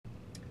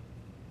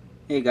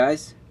Hey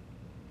guys,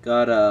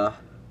 got a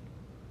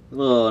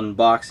little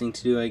unboxing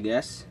to do, I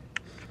guess,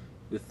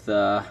 with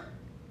the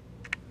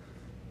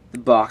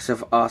box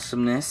of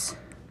awesomeness.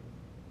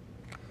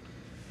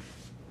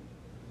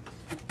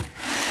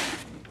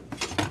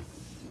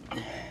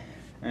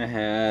 I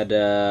had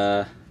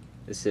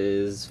this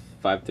is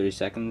 5/30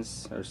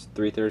 seconds or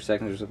 3/30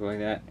 seconds or something like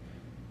that.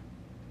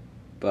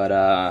 But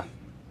I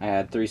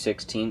had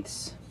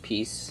 3/16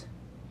 piece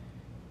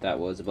that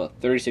was about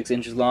 36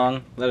 inches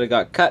long that I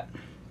got cut.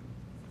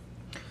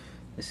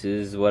 This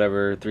is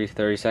whatever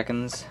 3/30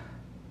 seconds.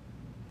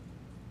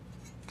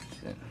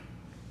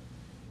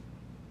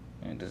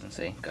 It doesn't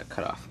say, got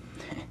cut off.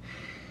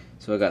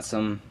 So I got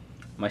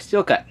my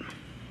steel cut,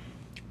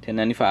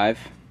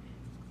 1095.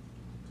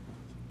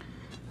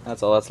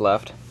 That's all that's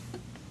left.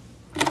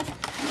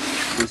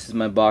 This is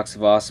my box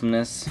of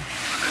awesomeness.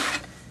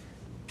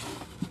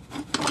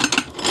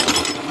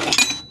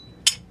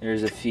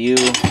 There's a few,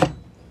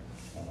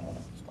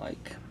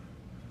 like,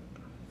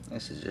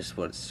 this is just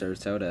what it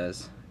starts out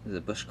as. This is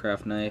a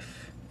bushcraft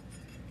knife,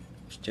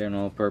 just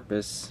general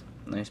purpose,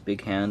 nice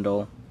big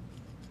handle,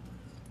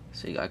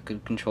 so you got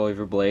good control of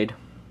your blade.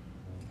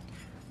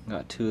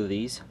 Got two of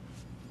these.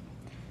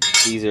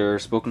 These are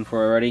spoken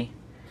for already.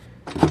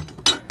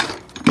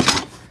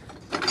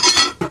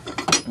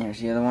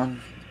 Here's the other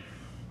one.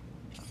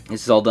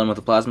 This is all done with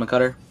a plasma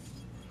cutter.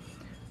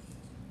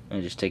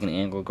 And just take an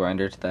angle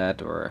grinder to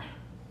that, or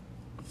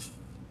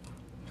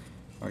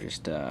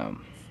just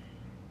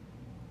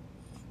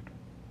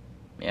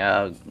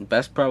yeah,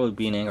 best probably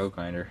be an angle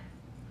grinder.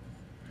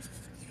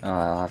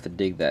 I'll have to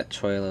dig that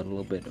choil out a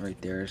little bit right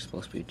there. It's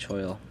supposed to be a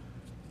choil.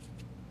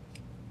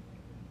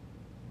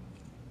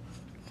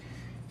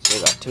 So I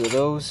got two of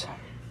those.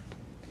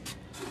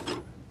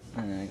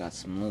 And then I got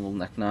some little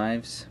neck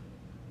knives.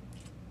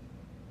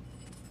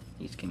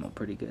 These came out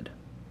pretty good.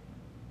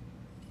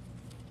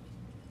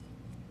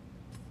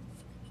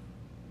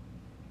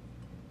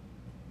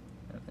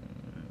 And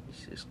then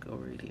let's just go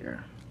right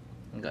here.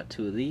 I got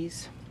two of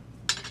these.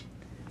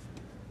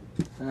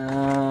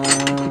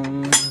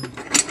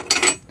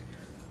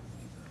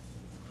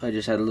 I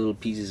just had little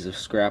pieces of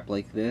scrap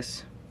like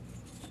this.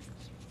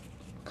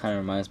 Kind of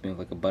reminds me of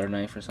like a butter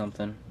knife or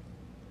something.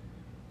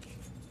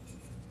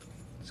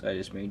 So I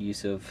just made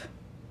use of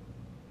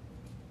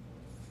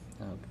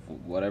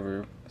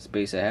whatever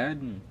space I had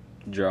and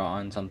draw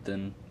on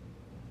something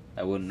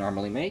I wouldn't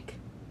normally make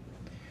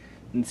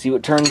and see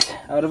what turns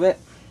out of it.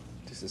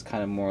 This is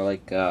kind of more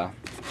like I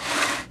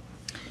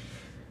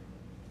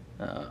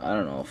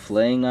don't know, a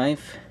filleting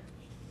knife,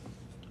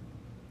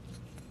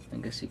 I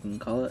guess you can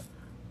call it.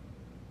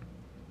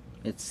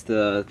 It's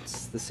the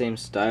same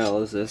style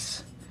as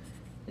this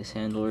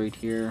handle right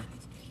here,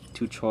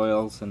 two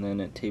choils, and then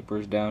it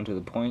tapers down to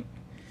the point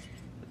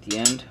at the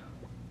end.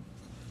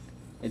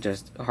 It's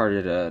just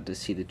harder to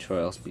see the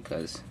choils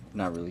because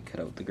not really cut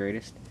out the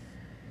greatest,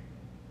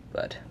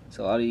 but it's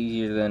a lot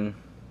easier than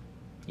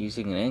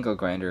using an angle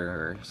grinder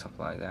or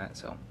something like that.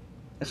 So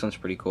this one's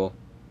pretty cool.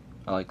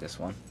 I like this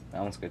one.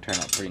 That one's gonna turn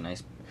out pretty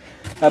nice,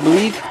 I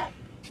believe.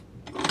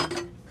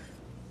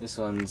 This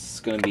one's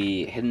gonna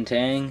be Hidden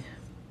Tang.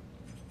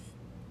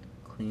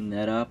 Clean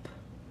that up.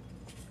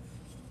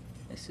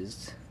 This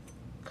is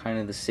kind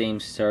of the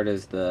same start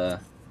as the,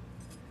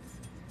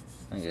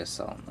 I guess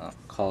I'll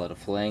call it a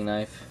filleting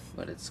knife,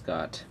 but it's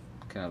got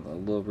kind of a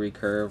little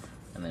recurve,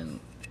 and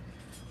then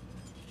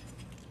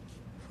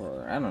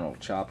for, I don't know,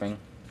 chopping,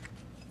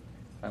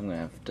 I'm gonna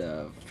have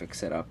to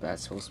fix it up.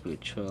 That's supposed to be a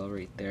choil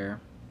right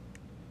there.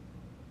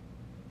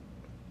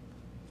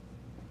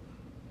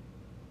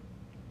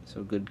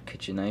 So good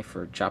kitchen knife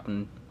for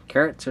chopping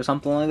carrots or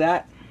something like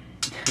that.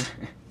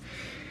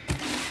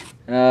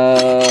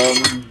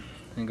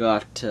 I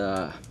got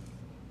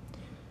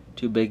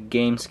two big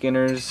game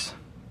skinners.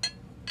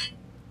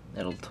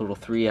 That'll total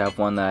 3. I have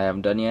one that I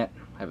haven't done yet.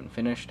 I haven't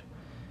finished.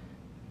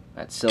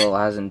 That still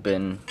hasn't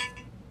been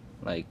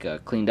like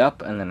cleaned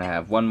up, and then I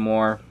have one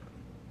more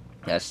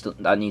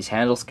that needs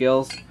handle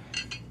scales,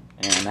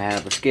 and I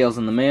have the scales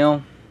in the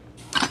mail.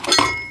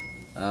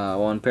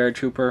 One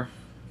paratrooper.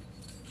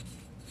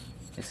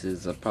 This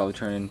is probably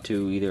turn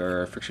into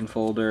either a friction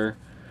folder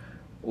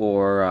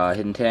or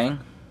Hidden Tang.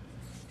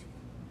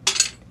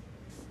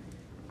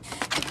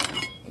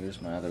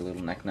 Here's my other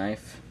little neck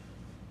knife.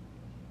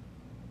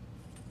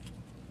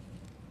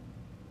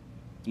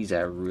 These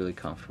are really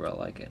comfortable, I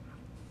like it.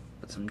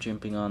 Put some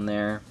jimping on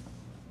there.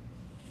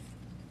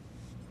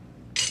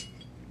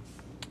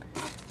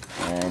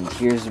 And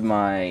here's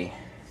my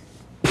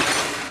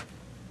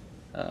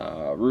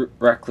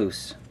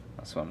recluse.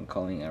 That's what I'm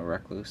calling a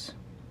recluse.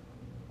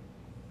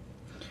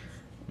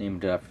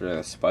 Named after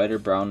a spider,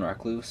 brown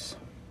recluse.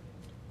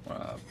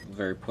 A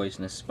very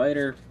poisonous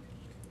spider.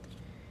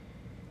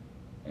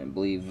 I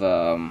believe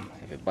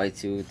if it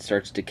bites you, it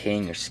starts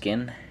decaying your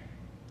skin.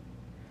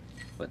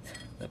 But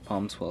the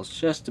palm swell's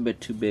just a bit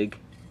too big.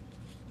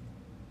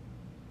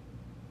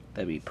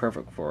 That'd be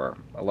perfect for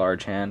a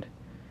large hand.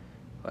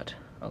 But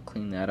I'll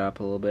clean that up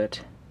a little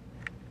bit.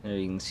 There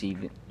you can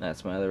see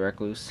that's my other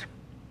recluse.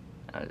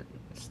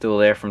 Still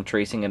there from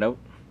tracing it out.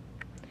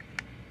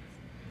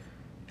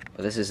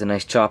 But this is a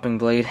nice chopping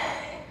blade.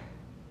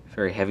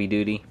 Very heavy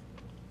duty.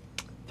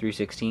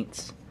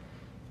 3/16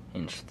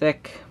 inch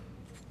thick.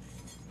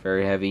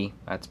 Very heavy.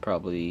 That's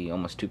probably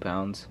almost 2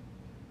 pounds.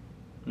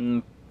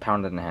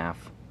 Pound and a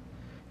half.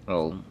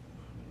 It'll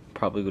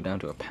probably go down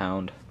to a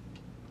pound.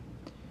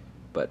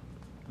 But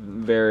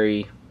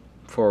very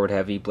forward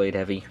heavy, blade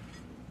heavy.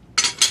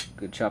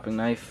 Good chopping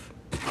knife.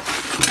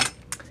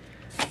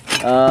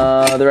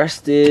 The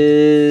rest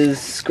is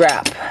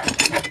scrap.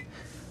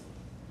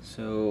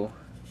 So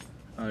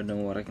I don't know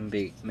what I can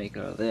make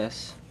out of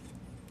this.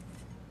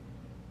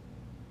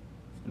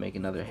 Make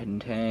another hidden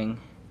tang.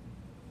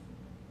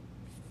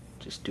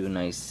 Just do a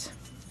nice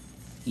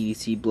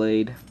EDC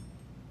blade.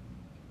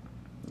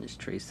 Just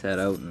trace that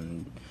out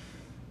and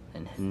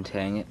hidden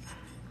tang it.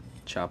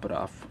 Chop it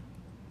off,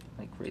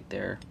 like right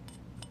there.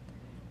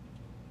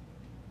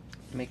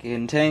 Make a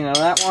hidden tang out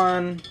of that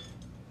one.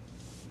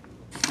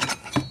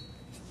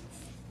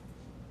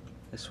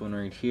 This one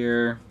right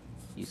here.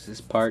 Use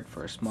this part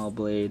for a small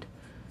blade,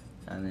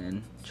 and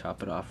then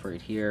chop it off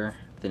right here.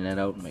 Thin it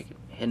out and make it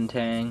hidden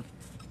tang.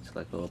 It's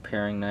like a little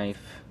paring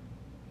knife.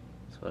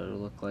 That's what it'll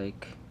look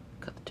like.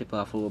 Cut the tip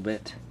off a little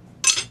bit.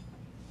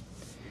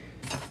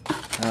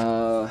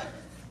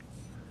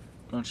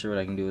 Not sure what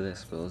I can do with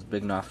this, but it was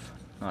big enough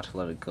not to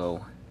let it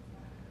go.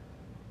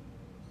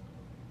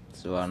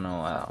 So I don't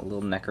know, a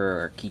little necker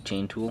or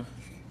keychain tool.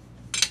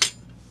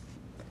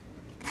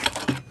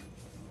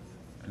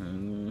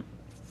 Another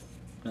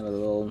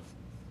little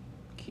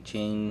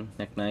keychain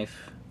neck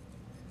knife.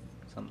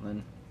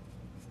 Something.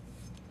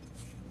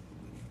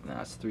 No,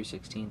 it's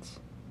 3/16.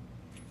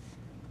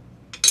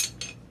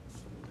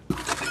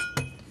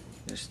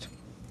 Just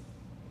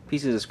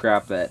pieces of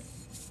scrap that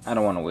I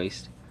don't want to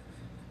waste.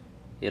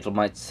 It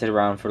might sit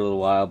around for a little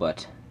while,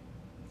 but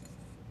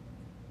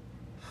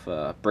if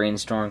a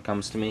brainstorm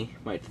comes to me,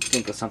 might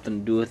think of something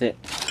to do with it.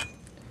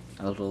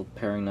 A little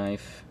paring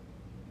knife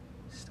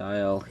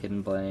style,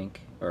 hidden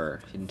blank,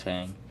 or hidden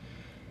tang.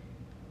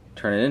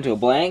 Turn it into a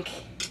blank.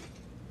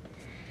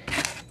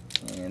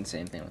 And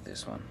same thing with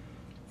this one.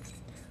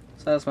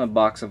 So that's my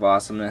box of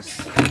awesomeness.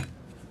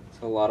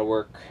 It's a lot of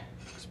work,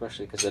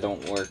 especially because I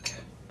don't work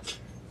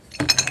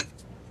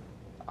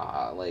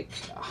like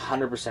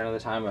 100% of the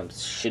time. I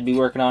should be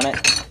working on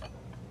it.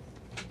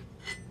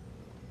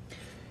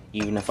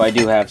 Even if I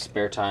do have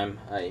spare time,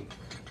 I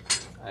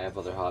have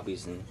other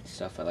hobbies and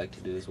stuff I like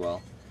to do as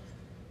well.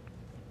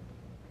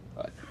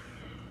 But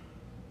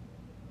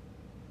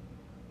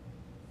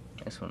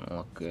this one will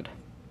look good.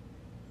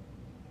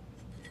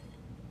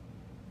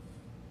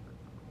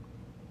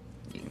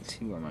 You can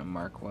see where my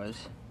mark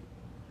was.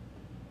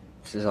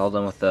 This is all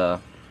done with the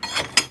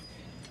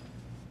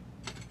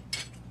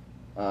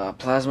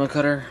plasma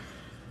cutter.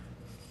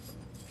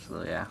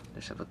 So yeah,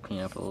 just have to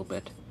clean up a little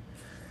bit.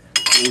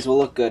 These will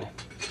look good.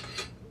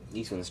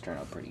 These ones turn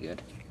out pretty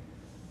good.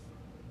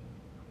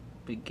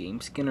 Big game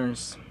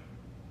skinners.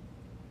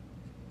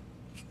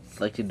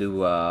 I'd like to do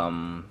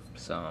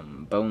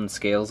some bone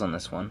scales on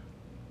this one,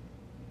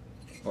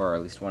 or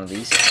at least one of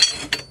these.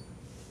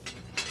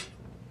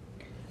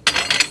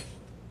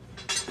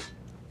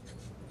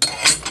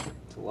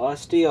 It's a lot of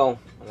steel,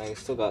 and I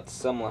still got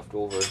some left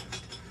over.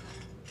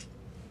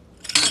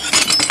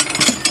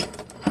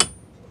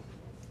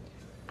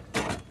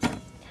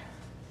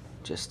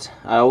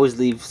 I always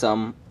leave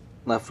some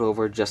left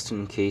over just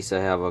in case I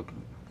have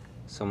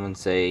someone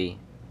say,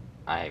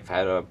 I've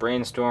had a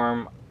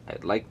brainstorm,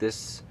 I'd like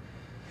this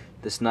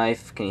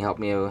knife, can you help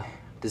me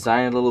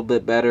design it a little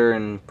bit better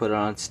and put it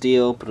on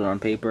steel, put it on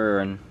paper,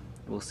 and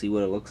we'll see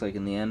what it looks like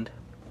in the end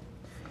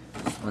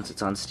once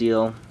it's on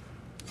steel.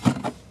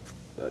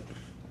 But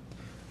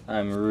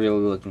I'm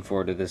really looking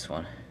forward to this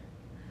one.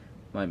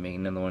 Might make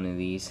another one of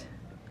these.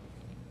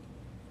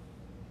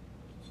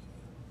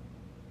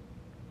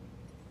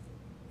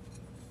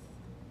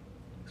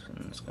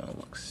 It's gonna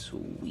look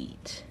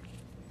sweet.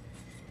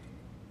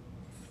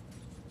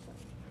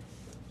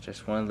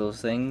 Just one of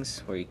those things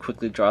where you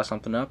quickly draw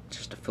something up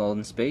just to fill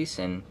in space,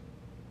 and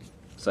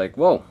it's like,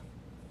 whoa,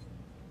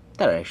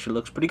 that actually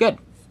looks pretty good.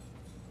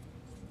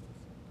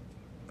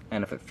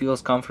 And if it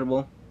feels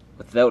comfortable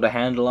without a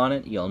handle on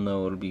it, you'll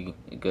know it'll be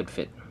a good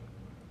fit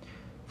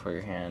for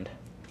your hand.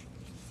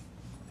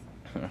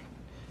 So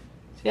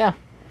yeah,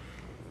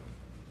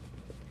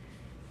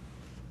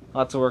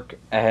 lots of work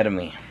ahead of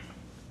me.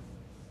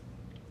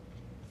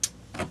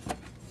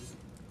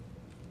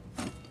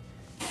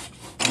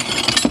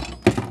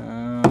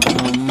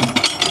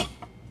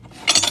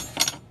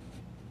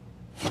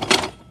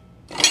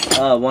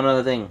 One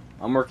other thing,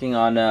 I'm working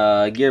on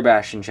a gear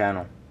bashing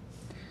channel,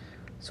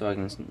 so I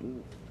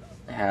can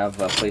have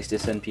a place to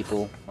send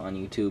people on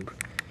YouTube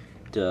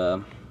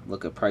to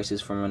look at prices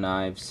for my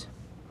knives.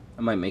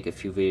 I might make a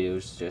few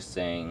videos just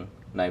saying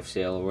knife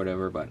sale or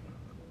whatever, but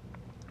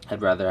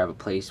I'd rather have a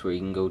place where you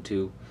can go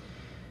to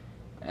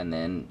and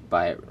then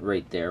buy it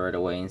right there right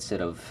away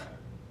instead of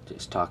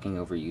just talking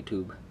over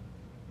YouTube.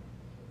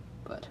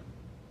 But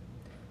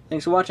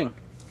thanks for watching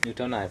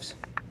Newtone Knives.